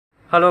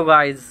Hello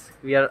guys,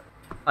 we are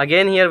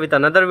again here with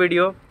another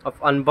video of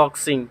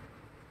unboxing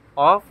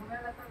of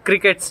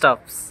cricket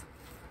stuffs.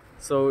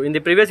 So in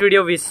the previous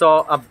video we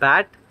saw a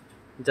bat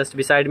just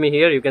beside me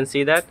here. You can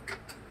see that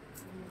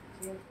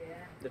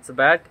it's a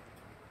bat.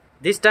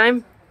 This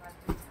time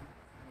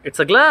it's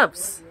a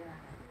gloves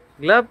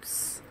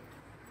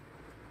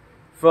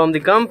from the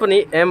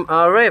company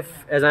MRF,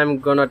 as I'm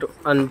gonna to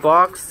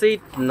unbox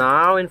it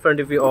now in front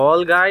of you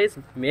all. Guys,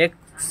 make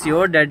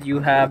sure that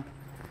you have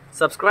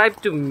subscribe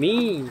to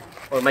me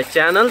or my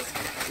channels.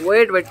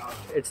 Wait,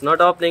 it's not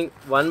opening.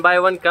 One by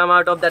one come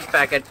out of that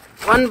packet.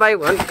 One by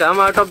one come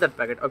out of that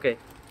packet. Okay,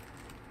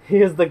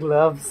 here's the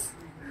gloves.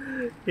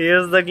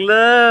 Here's the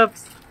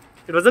gloves.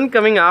 It wasn't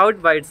coming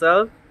out by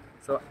itself,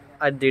 so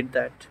I did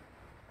that.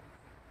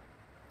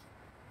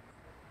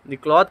 The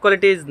cloth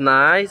quality is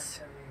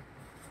nice.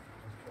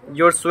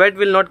 Your sweat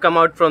will not come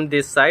out from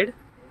this side,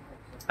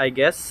 I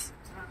guess.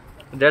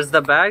 That's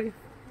the bag,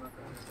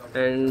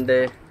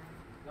 and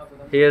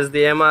here's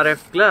the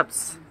MRF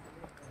gloves.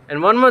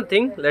 And one more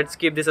thing, let's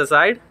keep this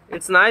aside.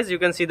 It's nice. You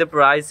can see the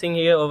pricing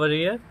here over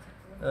here.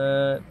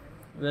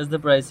 Where's the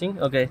pricing?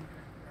 Okay,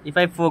 if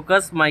I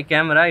focus my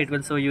camera, it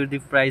will show you the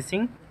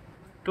pricing.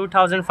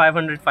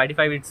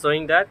 2,555 it's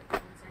showing that,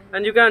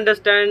 and you can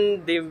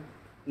understand the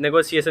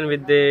negotiation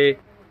with the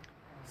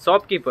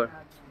shopkeeper.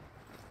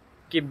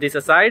 Keep this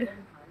aside.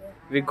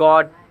 We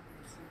got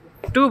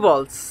 2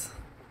 balls,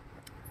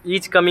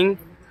 each coming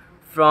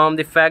from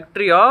the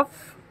factory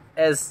of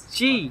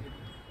SG.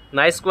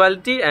 Nice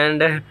quality,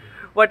 and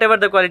whatever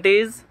the quality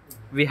is,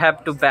 we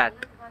have to bat.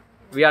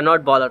 We are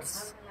not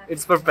bowlers.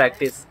 It's for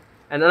practice.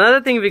 And another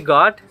thing we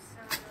got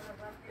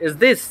is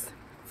this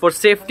for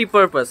safety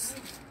purpose.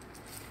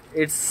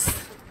 It's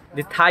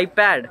the thigh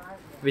pad,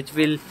 which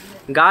will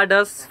guard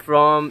us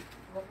from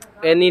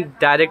any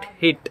direct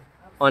hit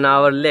on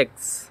our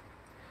legs.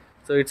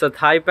 So it's a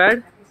thigh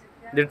pad.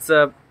 It's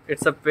a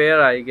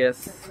pair, I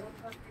guess.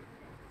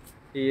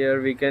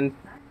 Here we can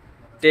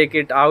take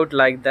it out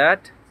like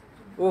that.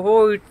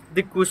 Oh,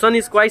 the cushion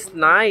is quite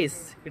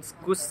nice. It's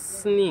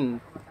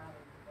cushioning.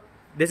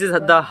 This is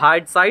the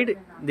hard side.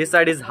 This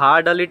side is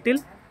hard a little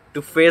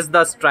to face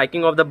the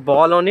striking of the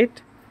ball on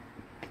it,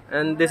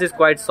 and this is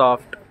quite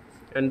soft.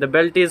 And the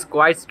belt is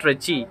quite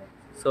stretchy,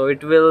 so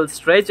it will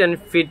stretch and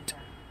fit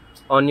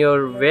on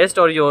your waist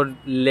or your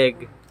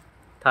leg,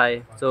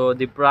 thigh. So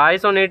the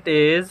price on it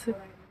is,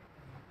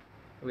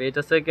 wait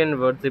a second,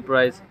 what's the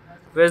price?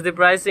 Where's the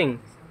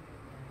pricing?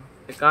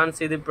 I can't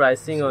see the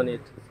pricing on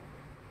it.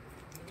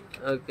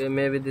 Okay,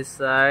 maybe this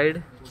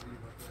side.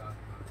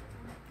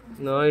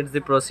 No, it's the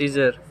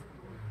procedure.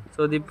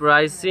 So the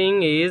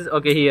pricing is,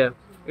 okay, here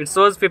it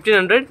shows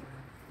 1500.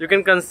 You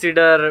can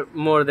consider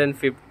more than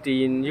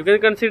 15. You can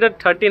consider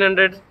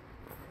 1300.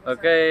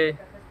 Okay,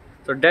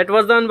 so that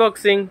was the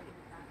unboxing.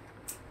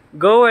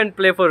 Go and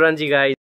play for Ranji, guys.